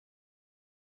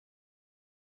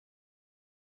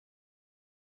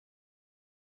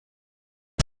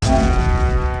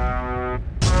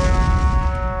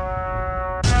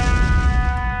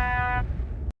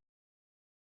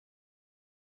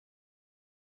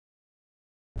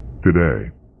Today,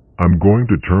 I'm going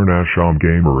to turn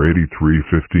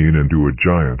Aisamgamer8315 into a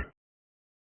giant.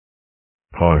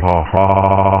 Ha ha ha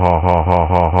ha ha ha ha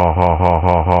ha ha ha ha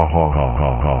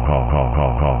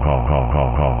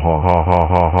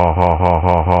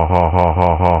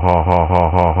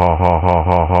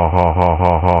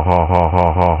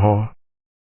ha.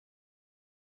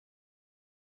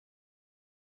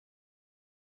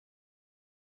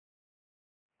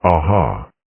 Aha!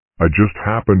 I just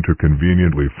happened to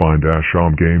conveniently find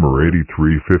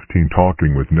Aisamgamer8315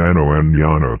 talking with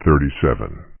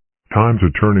Nanoandnano37. Time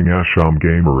to turning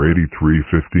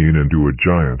Aisamgamer8315 into a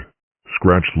giant.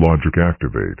 Scratch logic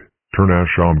activate. Turn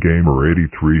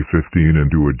Aisamgamer8315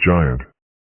 into a giant.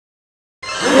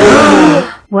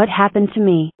 What happened to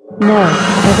me? No,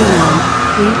 everyone,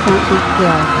 please don't be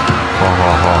scared.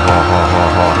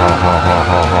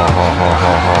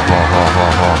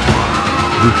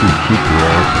 This is super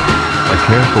awesome. I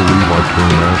can't believe I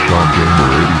turned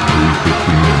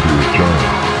Aisamgamer8315 into a giant.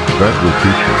 That will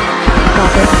teach you.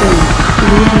 Stop it, please.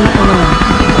 Leave me alone.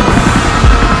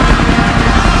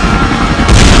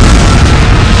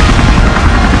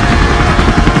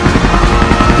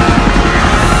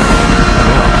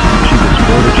 She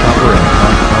destroyed a chopper and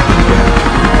knocked up again.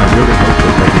 I really hope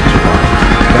that they can survive.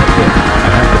 That's it. I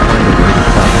have to find a way to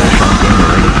stop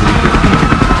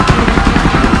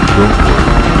Aisamgamer8315. Don't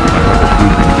worry. I have a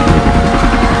sleeping skill,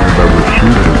 and I will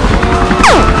shoot at it.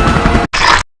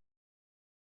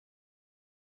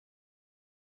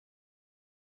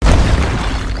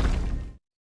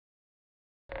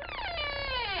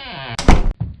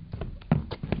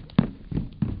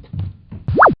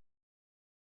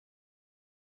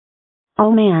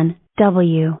 Oh man,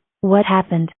 what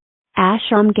happened?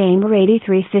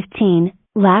 Aisamgamer8315,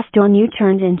 last on you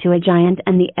turned into a giant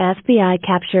and the FBI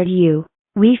captured you.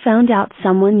 We found out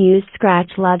someone used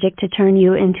scratch logic to turn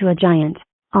you into a giant.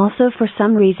 Also for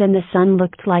some reason the sun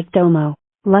looked like Domo.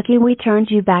 Lucky we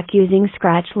turned you back using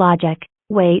scratch logic.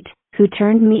 Wait, who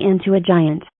turned me into a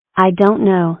giant? I don't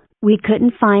know, we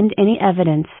couldn't find any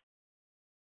evidence.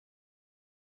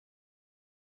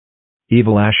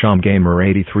 Evil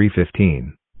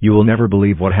Aisamgamer8315, you will never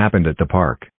believe what happened at the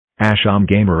park.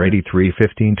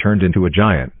 Aisamgamer8315 turned into a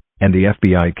giant, and the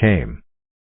FBI came.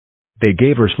 They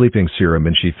gave her sleeping serum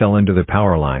and she fell into the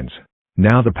power lines.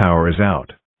 Now the power is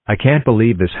out. I can't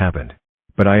believe this happened.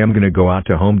 But I am gonna go out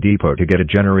to Home Depot to get a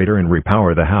generator and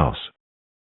repower the house.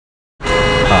 I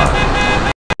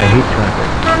hate traffic.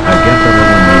 I guess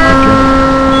everyone needs a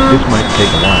generator. This might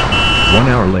take a while. 1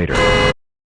 hour later.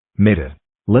 Made it.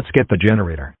 Let's get the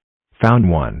generator. Found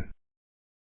one.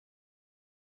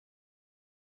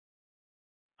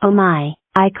 Oh my,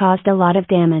 I caused a lot of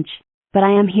damage. But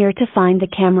I am here to find the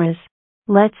cameras.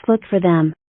 Let's look for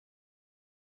them.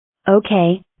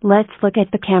 Okay, let's look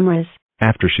at the cameras.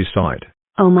 After she saw it.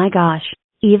 Oh my gosh,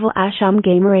 evil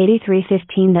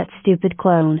Aisamgamer8315, that stupid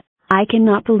clone. I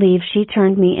cannot believe she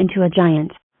turned me into a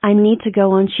giant. I need to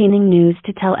go on Shining News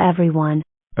to tell everyone.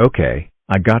 Okay,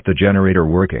 I got the generator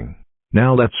working.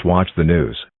 Now let's watch the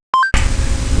news.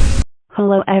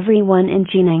 Hello everyone in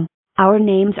Shining. Our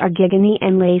names are Gigany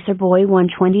and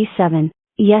Laserboy127.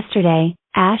 Yesterday,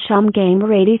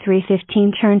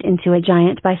 Aisamgamer8315 turned into a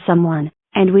giant by someone,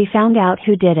 and we found out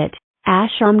who did it.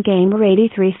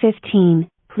 Aisamgamer8315,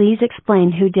 please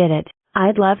explain who did it.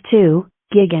 I'd love to,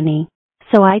 Gigany.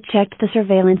 So I checked the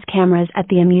surveillance cameras at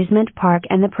the amusement park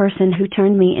and the person who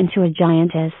turned me into a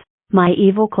giant is my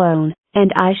evil clone,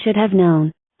 and I should have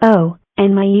known. Oh,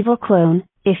 and my evil clone,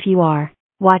 if you are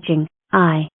watching,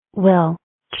 I will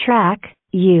track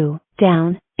you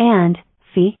down and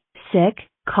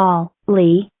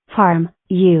harm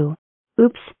you.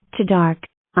 Oops, too dark.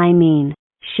 I mean,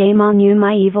 shame on you,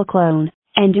 my evil clone,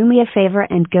 and do me a favor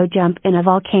and go jump in a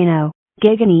volcano.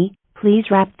 Gigany, please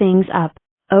wrap things up.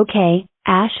 Okay,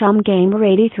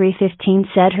 Aisamgamer8315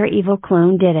 said her evil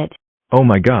clone did it. Oh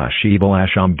my gosh, evil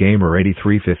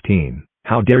Aisamgamer8315.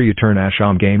 How dare you turn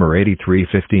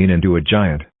Aisamgamer8315 into a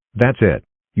giant? That's it.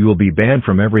 You will be banned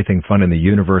from everything fun in the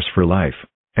universe for life.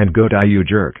 And go die, you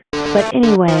jerk. But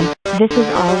anyway, this is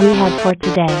all we have for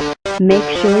today. Make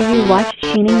sure you watch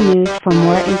Shining News for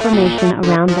more information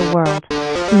around the world.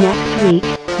 Next week,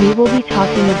 we will be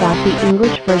talking about the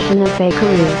English version of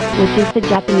Bakeru, which is the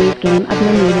Japanese game of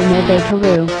Namuda no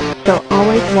Bakeru, so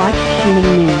always watch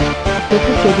Shining News. This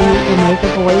is Gigany and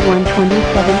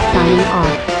Laserboy127 signing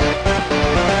off.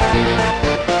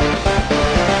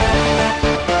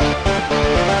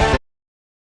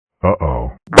 Uh-oh.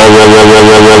 Oh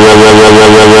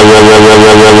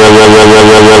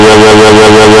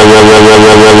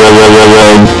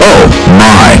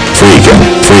my,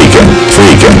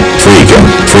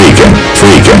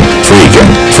 freaking.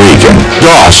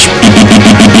 gosh.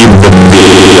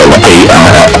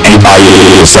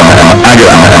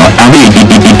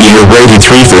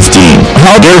 Aisamgamer8315.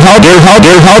 How dare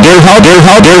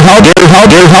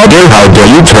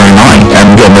you turn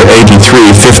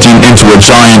Aisamgamer8315 into a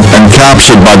giant and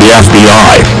captured by the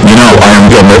FBI? You know,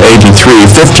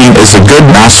 Aisamgamer8315 is a good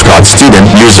mascot student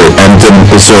user and didn't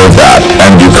deserve that,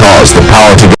 and you caused the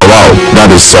power to go out. That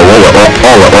is so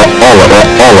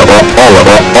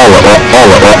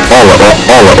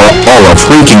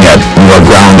freaking it. You are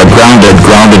grounded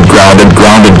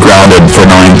for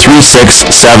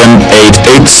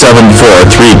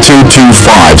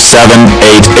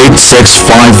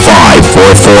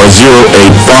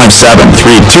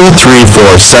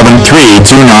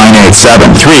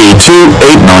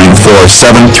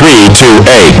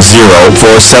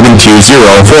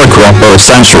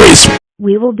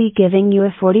We will be giving you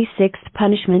a 46th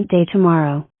punishment day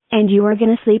tomorrow, and you are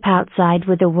gonna sleep outside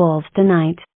with the wolves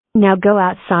tonight. Now go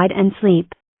outside and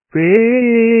sleep.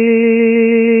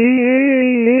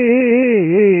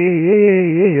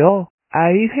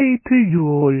 I hate you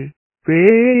all.